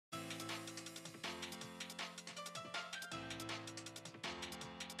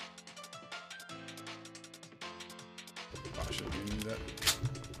that.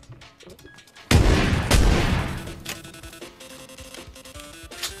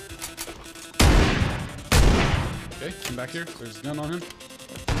 Okay, come back here. There's a gun on him.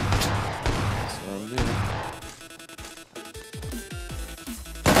 That's what I'm doing.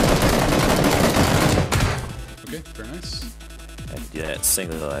 Okay, very nice. I had to do that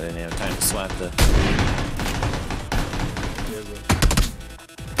single though. I didn't have time to swap the.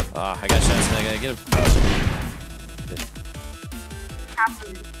 Ah, I got shots and I gotta get him.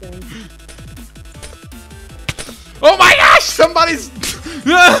 Oh my gosh! Somebody's.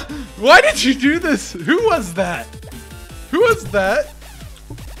 Why did you do this? Who was that? Who was that?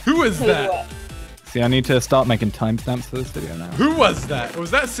 Who is that? See, I need to start making timestamps for this video now. Who was that?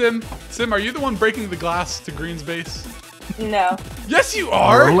 Was that Sim? Sim, are you the one breaking the glass to Green's base? No. Yes, you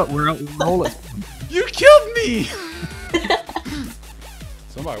are. Roll it. You killed me.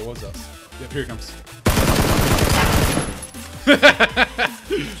 Somebody was us. Yep, here it comes.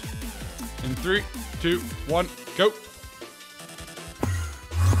 In 3, 2, 1, go.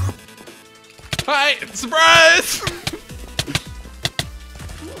 Hi, surprise!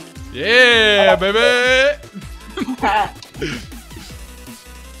 Yeah, baby!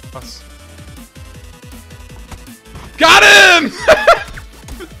 Us. Got him!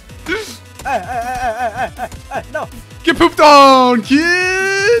 No! Get pooped on,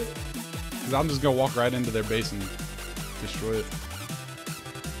 kid! Because I'm just gonna walk right into their base and destroy it.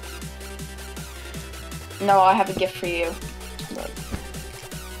 No, I have a gift for you. Look.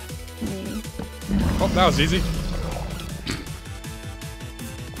 Oh, that was easy.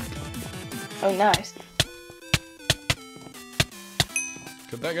 Oh, nice.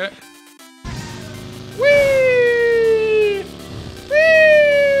 Cut that guy. Whee!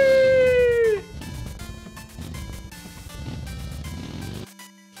 Whee!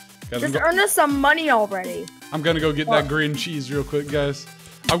 Guys, Just earn us some money already. I'm gonna go get that green cheese real quick, guys.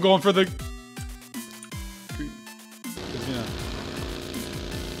 I'm going for the...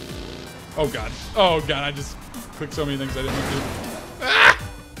 Oh god. Oh god, I just clicked so many things I didn't want to do. Ah!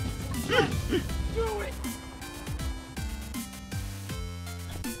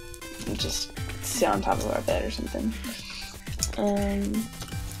 Just sit on top of our bed or something.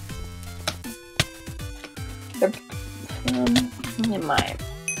 It might.